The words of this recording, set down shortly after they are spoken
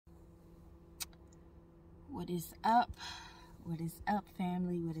What is up? What is up,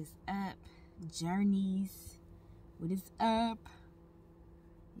 family? What is up, journeys? What is up?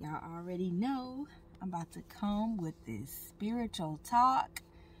 Y'all already know I'm about to come with this spiritual talk,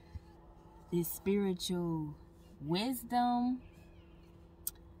 this spiritual wisdom,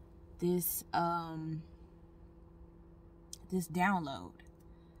 this download.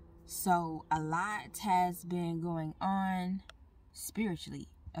 So a lot has been going on spiritually,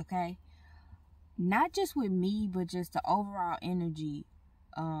 okay? Not just with me, but just the overall energy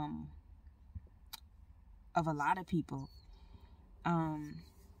of a lot of people.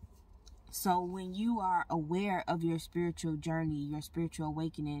 So when you are aware of your spiritual journey, your spiritual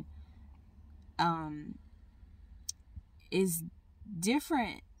awakening, is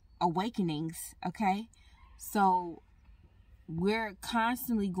different awakenings, okay? So we're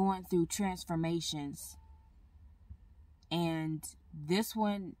constantly going through transformations. And this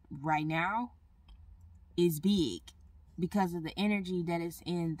one right now is big because of the energy that is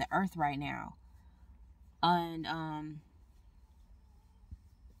in the earth right now. And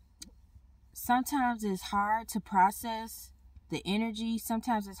sometimes it's hard to process the energy.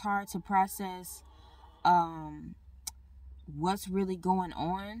 Sometimes it's hard to process what's really going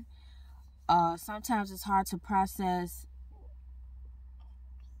on. Sometimes it's hard to process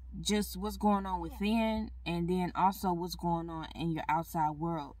just what's going on within, and then also what's going on in your outside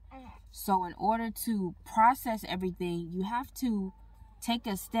world. So in order to process everything, you have to take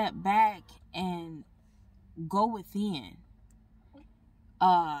a step back and go within.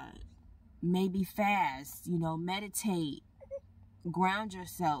 Maybe fast, meditate, ground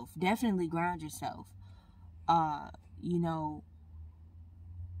yourself, definitely ground yourself. A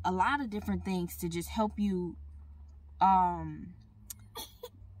lot of different things to just help you,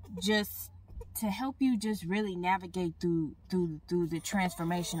 just really navigate through the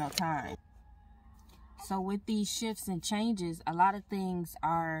transformational time. So with these shifts and changes, a lot of things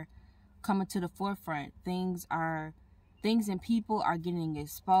are coming to the forefront. Things and people are getting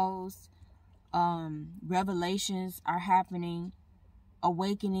exposed. Revelations are happening.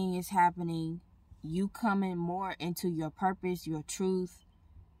 Awakening is happening. You coming more into your purpose, your truth,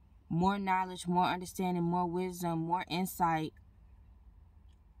 more knowledge, more understanding, more wisdom, more insight.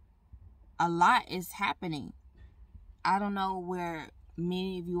 A lot is happening. I don't know where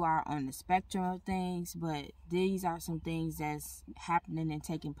many of you are on the spectrum of things, but these are some things that's happening and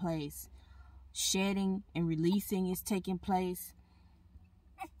taking place. Shedding and releasing is taking place.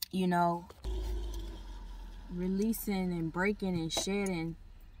 Releasing and breaking and shedding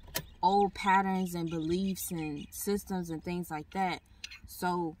old patterns and beliefs and systems and things like that.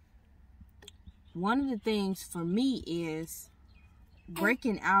 So one of the things for me is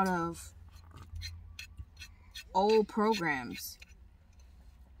breaking out of old programs.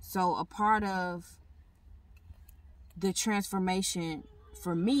 So a part of the transformation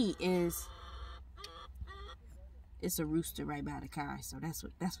for me is, it's a rooster right by the car, so that's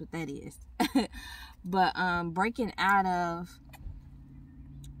what that is. But breaking out of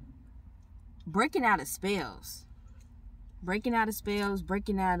spells,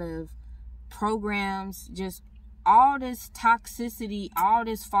 breaking out of programs, just all this toxicity, all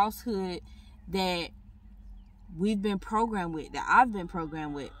this falsehood that we've been programmed with, that I've been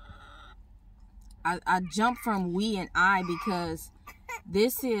programmed with. I jump from we and I because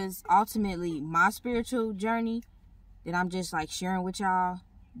this is ultimately my spiritual journey that I'm just like sharing with y'all,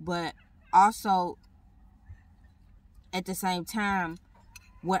 but also at the same time,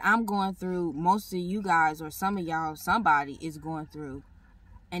 what I'm going through, most of you guys or some of y'all, somebody is going through.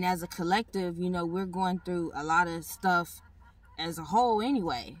 And as a collective, we're going through a lot of stuff as a whole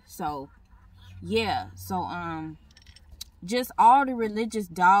anyway. So yeah, so just all the religious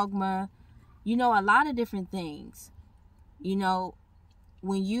dogma, a lot of different things.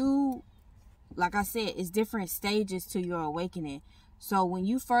 When you, like I said, it's different stages to your awakening. So when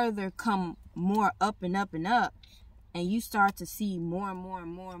you further come more up and up and up, and you start to see more and more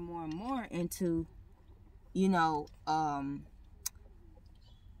and more and more and more into,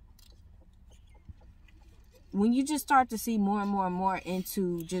 when you just start to see more and more and more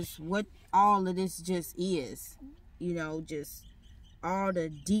into just what all of this just is, just all the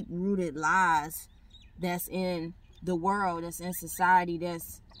deep-rooted lies that's in the world, that's in society,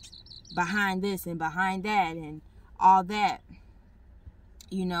 that's behind this and behind that and all that.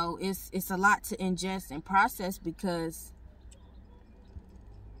 It's a lot to ingest and process, because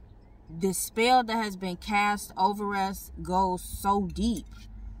the spell that has been cast over us goes so deep.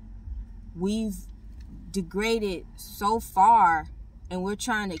 We've degraded so far, and we're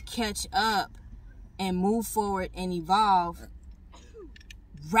trying to catch up and move forward and evolve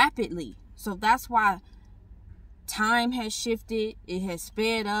rapidly. So that's why time has shifted. It has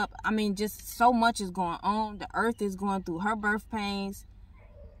sped up. I mean, just so much is going on. The earth is going through her birth pains.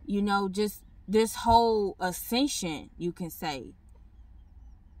 You know, just this whole ascension, you can say.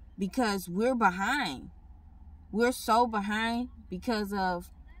 Because we're behind. We're so behind because of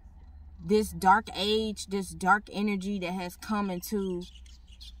this dark age, this dark energy that has come into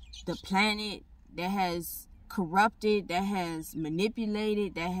the planet, that has corrupted, that has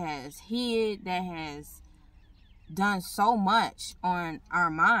manipulated, that has hid, that has done so much on our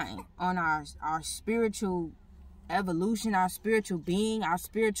mind, on our spiritual evolution, our spiritual being, our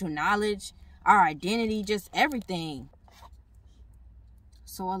spiritual knowledge, our identity, just everything.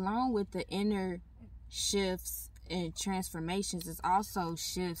 So along with the inner shifts and transformations, there's also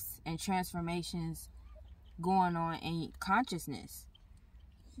shifts and transformations going on in consciousness,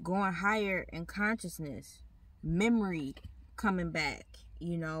 going higher in consciousness, memory coming back,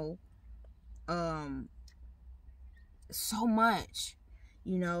 you know, so much,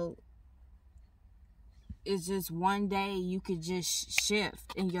 you know. It's just one day you could just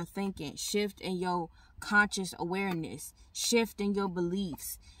shift in your thinking, shift in your conscious awareness, shift in your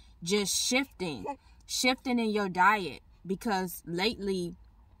beliefs, just shifting in your diet. Because lately,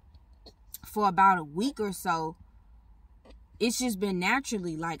 for about a week or so, it's just been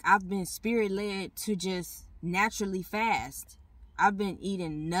naturally, like, I've been spirit led to just naturally fast. I've been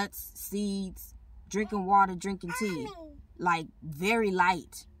eating nuts, seeds, drinking water, drinking tea, like very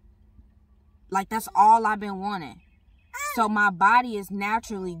light. Like, that's all I've been wanting. So my body is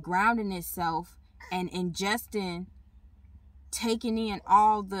naturally grounding itself and ingesting, taking in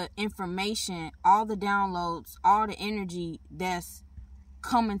all the information, all the downloads, all the energy that's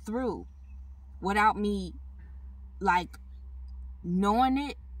coming through without me, like, knowing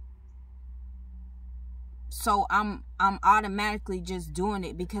it. So I'm automatically just doing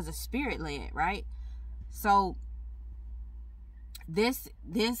it because of spirit led, right? So this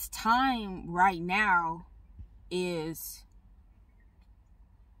time right now is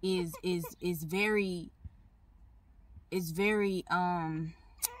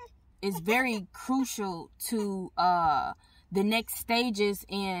very crucial to the next stages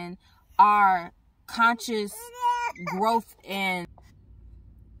in our conscious growth. And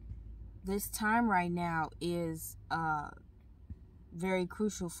this time right now is very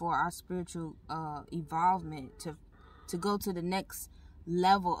crucial for our spiritual evolvement to go to the next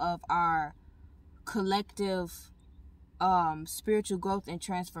level of our collective spiritual growth and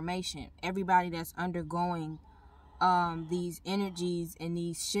transformation. Everybody that's undergoing these energies and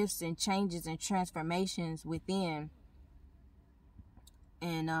these shifts and changes and transformations within.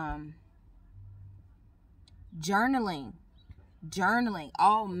 And journaling.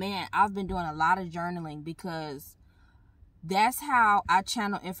 Oh man, I've been doing a lot of journaling because that's how I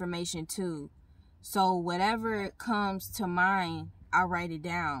channel information too. So whatever comes to mind, I write it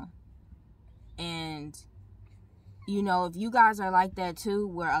down. And you know, if you guys are like that too,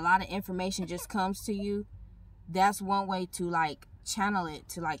 where a lot of information just comes to you, that's one way to like channel it,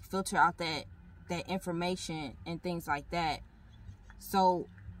 to like filter out that information and things like that. So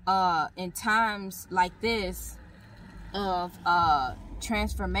in times like this of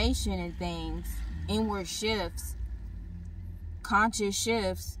transformation and things, inward shifts, conscious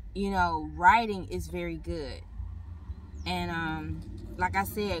shifts, you know, writing is very good. And like I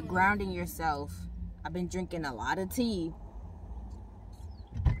said, grounding yourself. I've been drinking a lot of tea,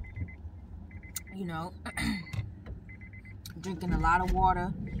 you know, drinking a lot of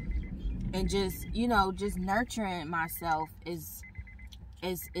water, and just, you know, just nurturing myself is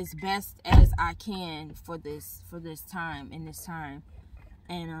best as I can for this time, in this time.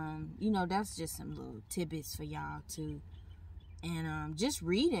 And you know, that's just some little tidbits for y'all too. And just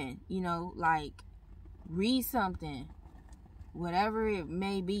reading, you know, like read something, whatever it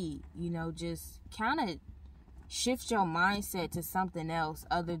may be, you know, just kind of shift your mindset to something else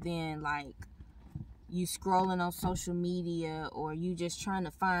other than like you scrolling on social media, or you just trying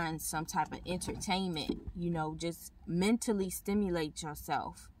to find some type of entertainment. You know, just mentally stimulate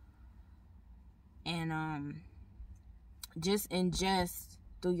yourself. And just ingest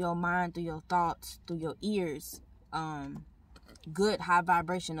through your mind, through your thoughts, through your ears, good high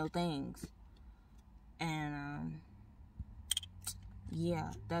vibrational things. And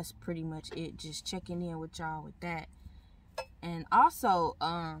yeah, that's pretty much it. Just checking in with y'all with that. And also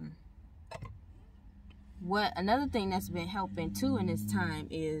what another thing that's been helping too in this time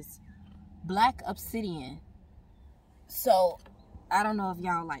is black obsidian. So I don't know if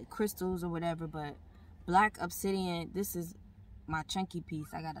y'all like crystals or whatever, but black obsidian, this is my chunky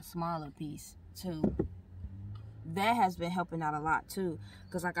piece. I got a smaller piece too. That has been helping out a lot too,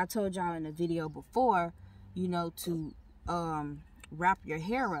 because like I told y'all in the video before, you know, to wrap your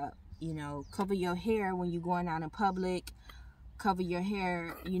hair up, you know, cover your hair when you're going out in public, cover your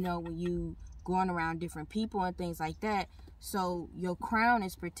hair, you know, when you going around different people and things like that, so your crown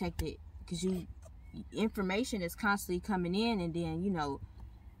is protected, because information is constantly coming in, and then, you know,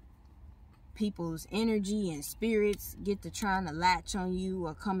 people's energy and spirits get to trying to latch on you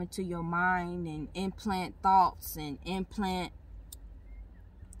or come into your mind and implant thoughts and implant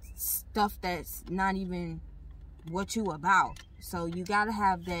stuff that's not even what you about. So you gotta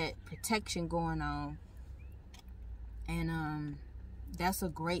have that protection going on, and that's a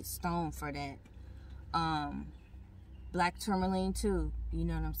great stone for that. Black tourmaline too, you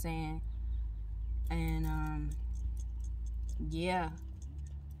know what I'm saying? And yeah,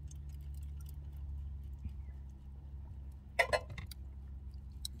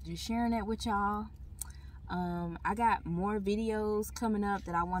 just sharing that with y'all. I got more videos coming up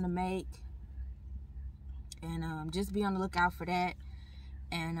that I want to make, and just be on the lookout for that.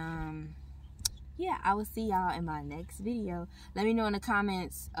 And yeah, I will see y'all in my next video. Let me know in the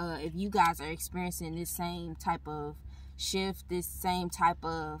comments if you guys are experiencing this same type of shift, this same type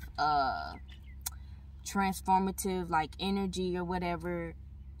of transformative like energy or whatever,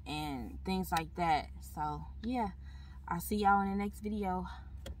 and things like that. So yeah, I'll see y'all in the next video.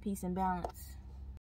 Peace and balance.